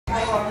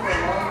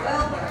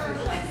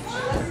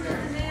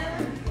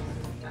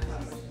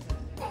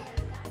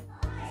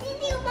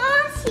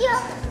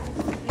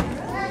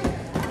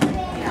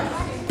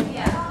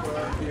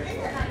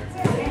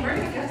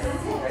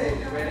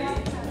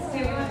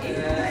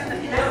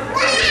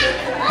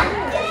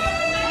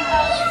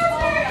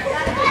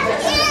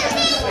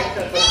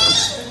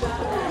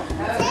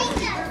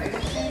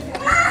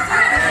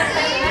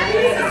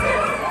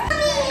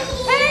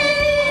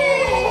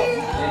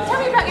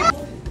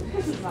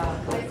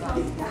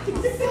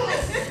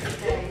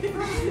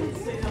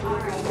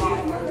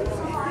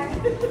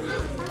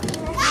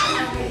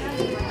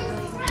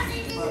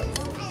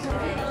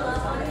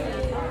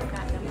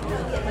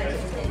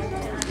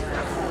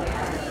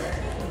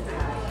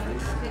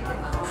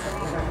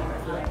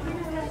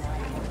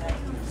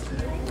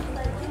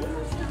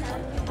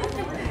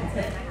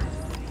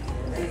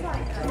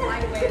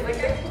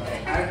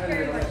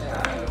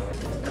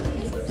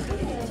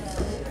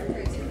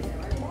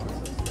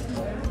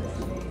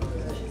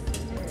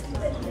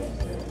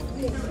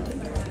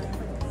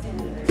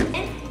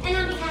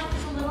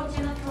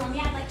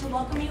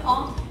Welcome you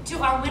all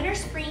to our Winter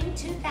Spring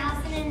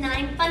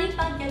 2009 Funny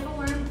Bug Giggle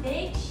Worm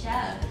Big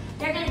Show.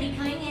 They're going to be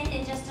coming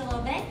in just a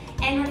little bit,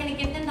 and we're going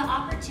to give them the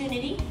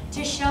opportunity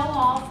to show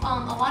off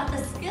a lot of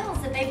the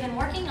skills that they've been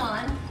working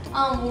on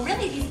well,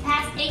 really these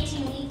past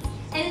 18 weeks,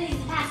 and in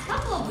these past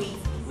couple of weeks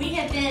we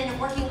have been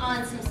working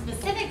on some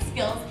specific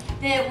skills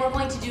that we're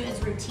going to do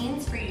as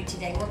routines for you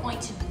today. We're going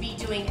to be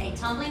doing a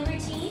tumbling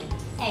routine,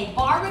 a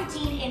bar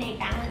routine, and a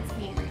balance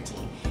beam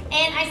routine.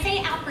 And I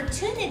say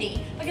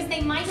opportunity because they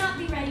might not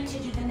be ready to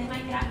do them. They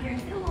might get out here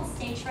and get a little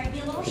stage fright, be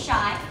a little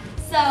shy.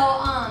 So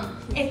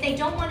if they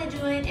don't want to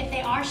do it, if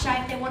they are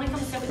shy, if they want to come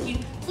sit with you,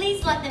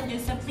 please let them do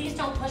so. Please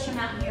don't push them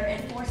out here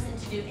and force them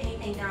to do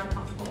anything they're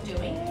uncomfortable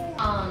doing.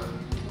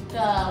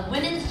 The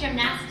women's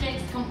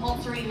gymnastics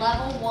compulsory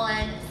level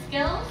 1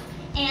 skills,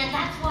 and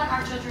that's what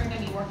our children are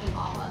going to be working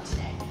off of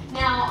today.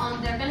 Now,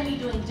 they're going to be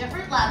doing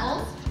different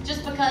levels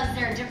just because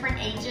they're different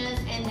ages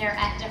and they're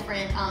at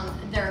different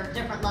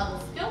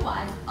levels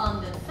skill-wise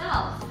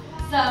themselves.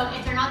 So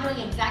if they're not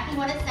doing exactly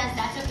what it says,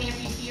 that's okay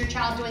if you see your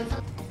child doing something.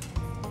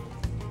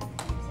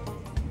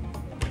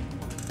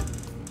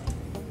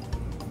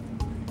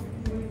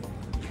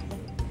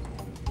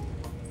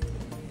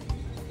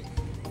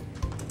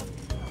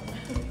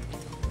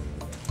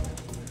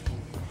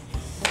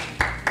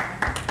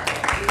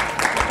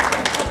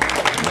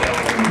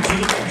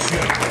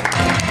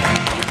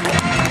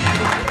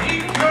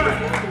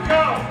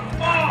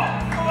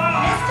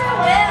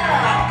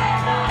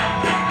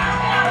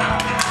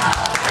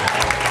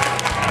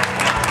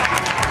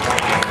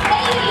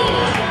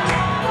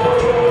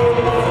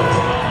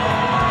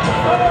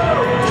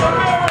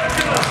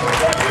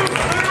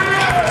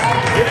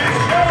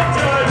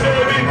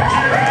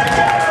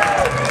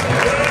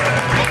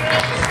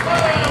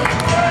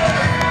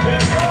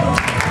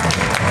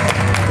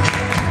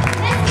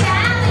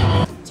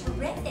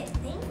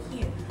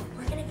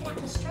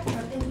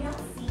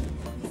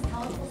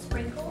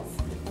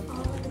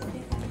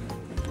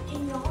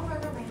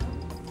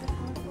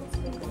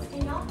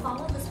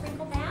 Follow the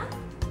sprinkle path?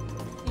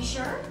 You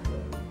sure?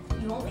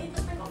 You won't leave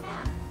the sprinkle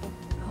path?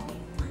 Okay,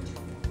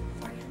 wonderful.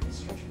 We're going to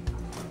stretch.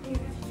 You're going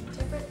to have to do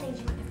different things.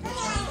 You might have to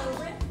jump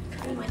over it.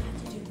 You might have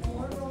to do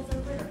more rolls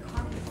over it or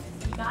cartwheels.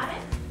 You got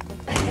it?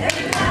 Let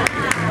it go.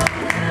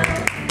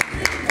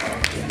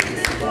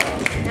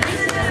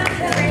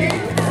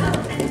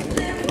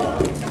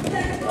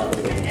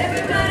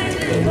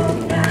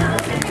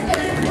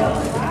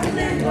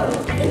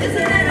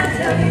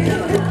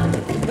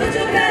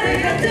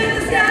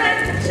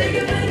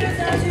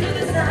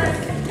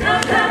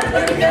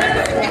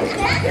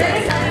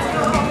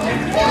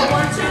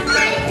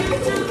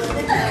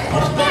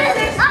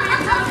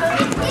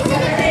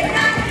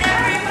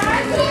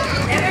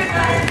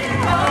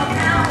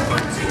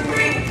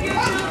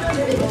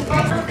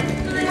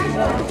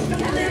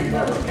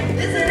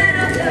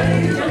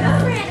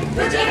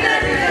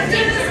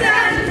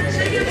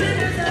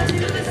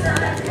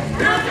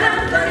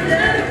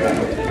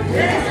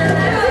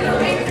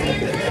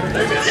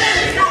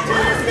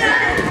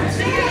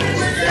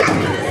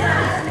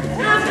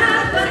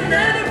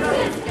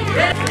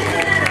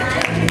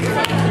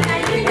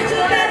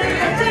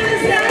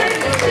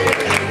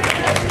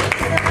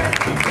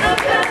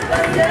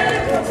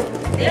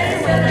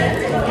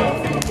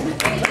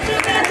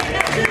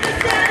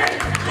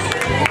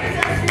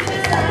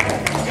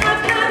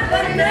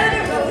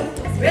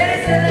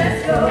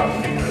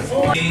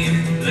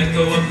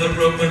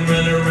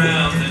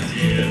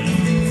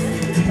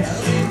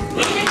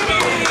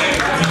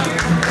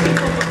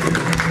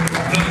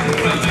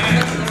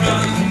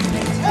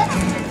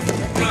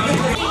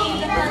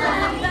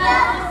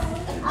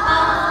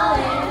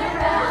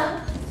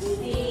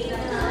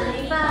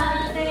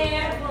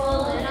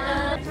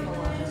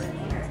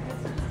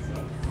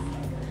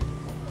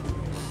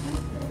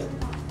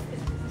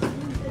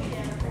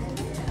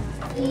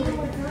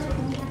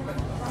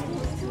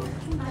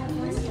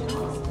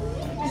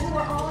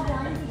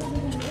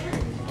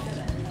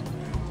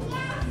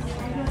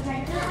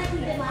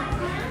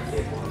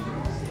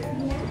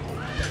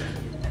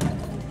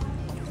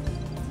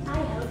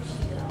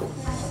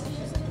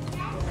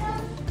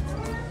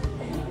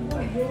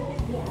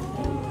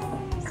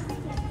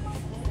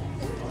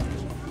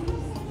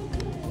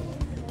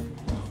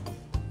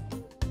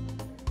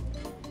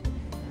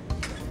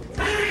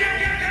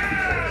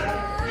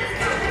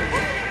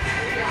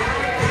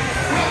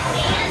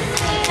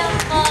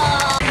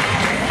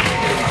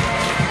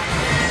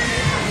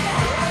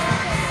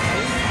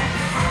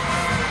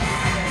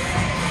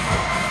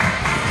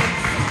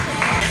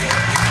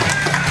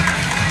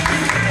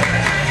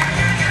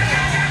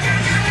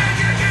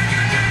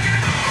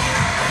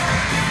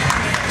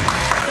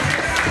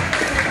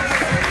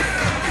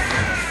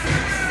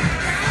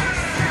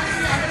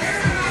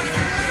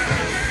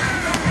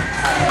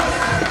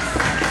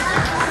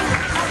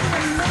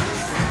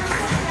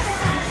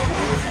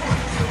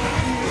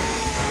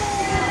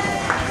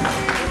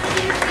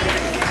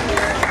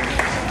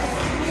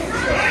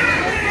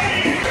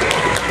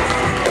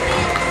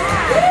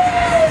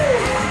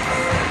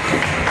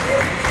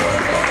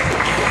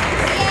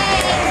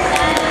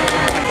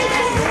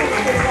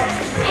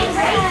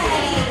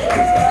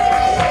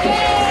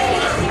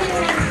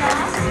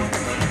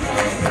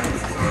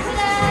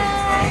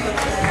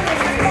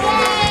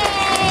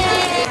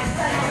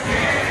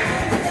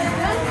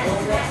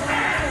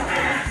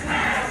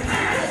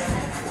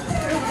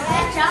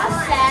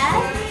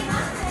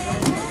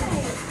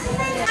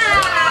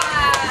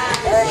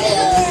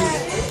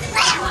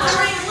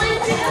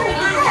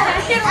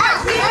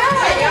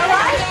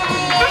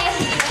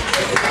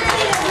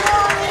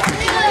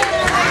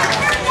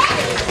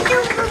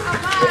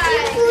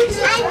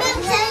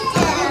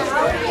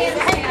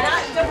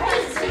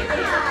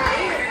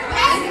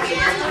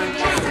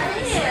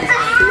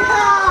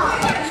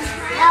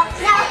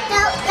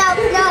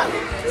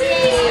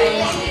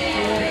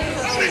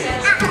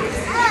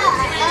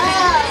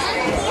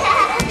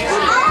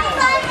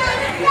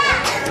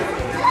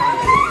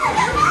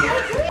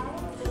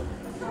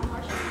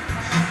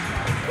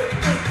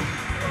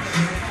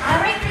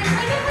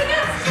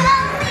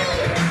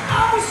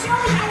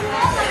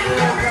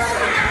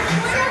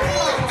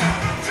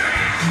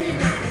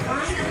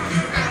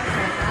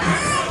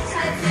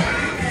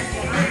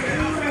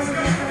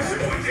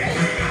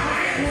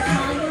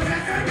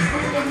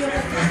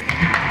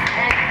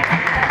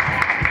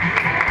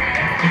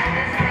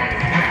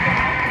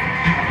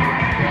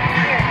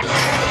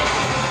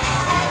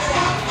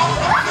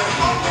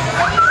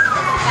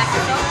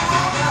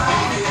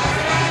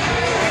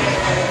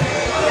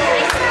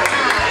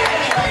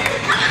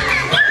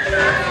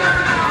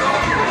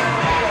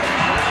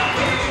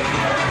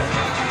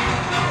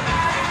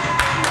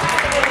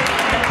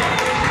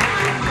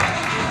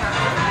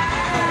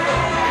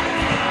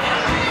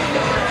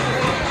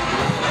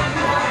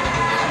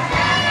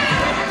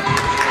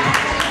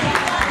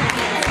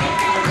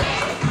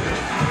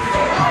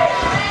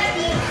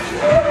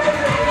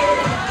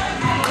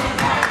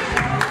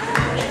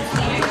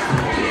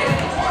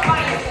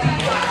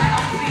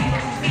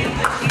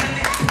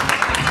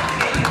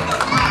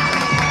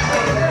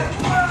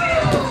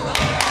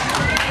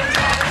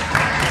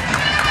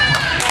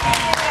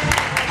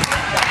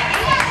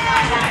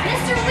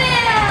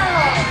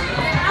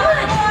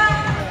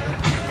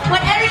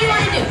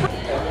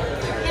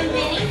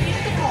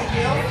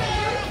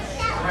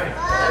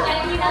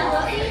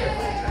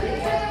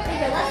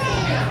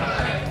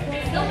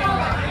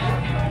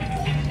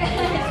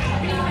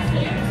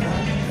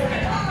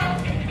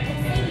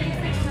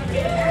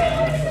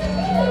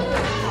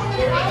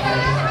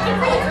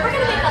 please,